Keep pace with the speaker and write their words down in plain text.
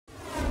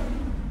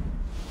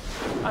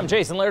I'm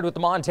Jason Laird with the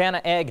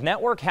Montana Ag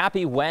Network.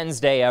 Happy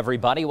Wednesday,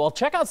 everybody. Well,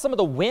 check out some of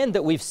the wind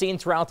that we've seen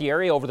throughout the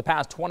area over the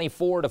past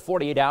 24 to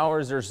 48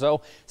 hours or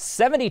so.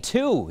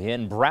 72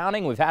 in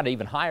Browning. We've had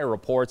even higher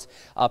reports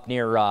up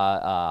near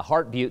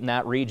Hart Butte in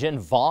that region.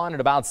 Vaughan at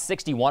about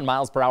 61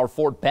 miles per hour.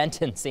 Fort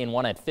Benton seeing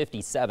one at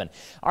 57.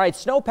 All right,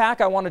 snowpack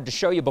I wanted to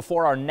show you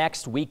before our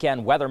next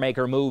weekend weather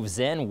maker moves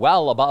in.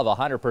 Well above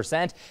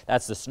 100%.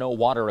 That's the snow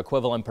water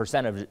equivalent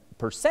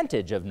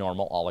percentage of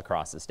normal all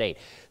across the state.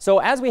 So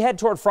as we head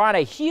toward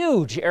Friday,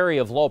 huge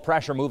area of low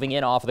pressure moving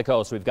in off of the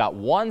coast. We've got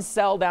one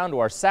cell down to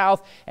our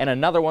south and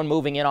another one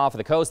moving in off of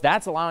the coast.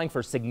 That's allowing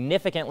for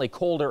significantly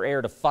colder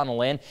air to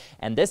funnel in,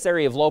 and this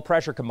area of low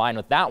pressure combined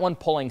with that one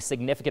pulling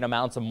significant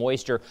amounts of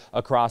moisture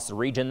across the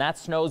region. That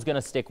snow is going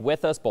to stick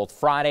with us both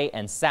Friday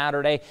and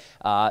Saturday.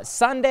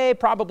 Sunday,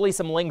 probably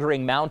some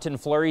lingering mountain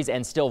flurries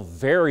and still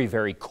very,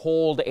 very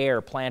cold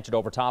air planted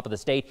over top of the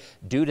state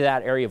due to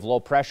that area of low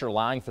pressure,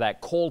 allowing for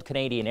that cold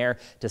Canadian air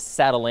to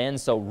settle in.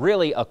 So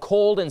really a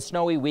cold and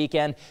snowy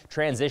weekend,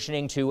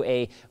 transitioning to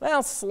a,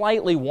 well,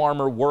 slightly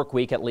warmer work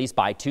week, at least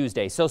by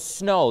Tuesday. So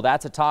snow,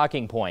 that's a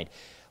talking point.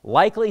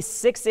 Likely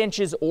 6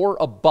 inches or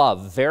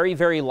above, very,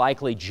 very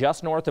likely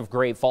just north of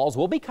Great Falls.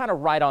 We'll be kind of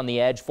right on the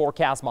edge.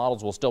 Forecast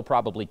models will still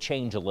probably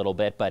change a little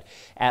bit, but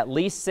at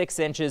least 6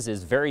 inches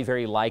is very,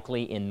 very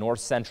likely in north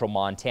central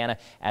Montana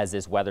as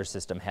this weather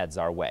system heads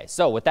our way.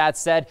 So with that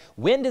said,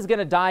 wind is going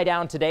to die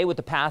down today with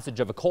the passage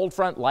of a cold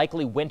front,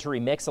 likely wintry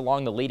mix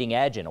along the leading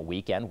edge and a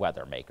weekend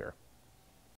weather maker.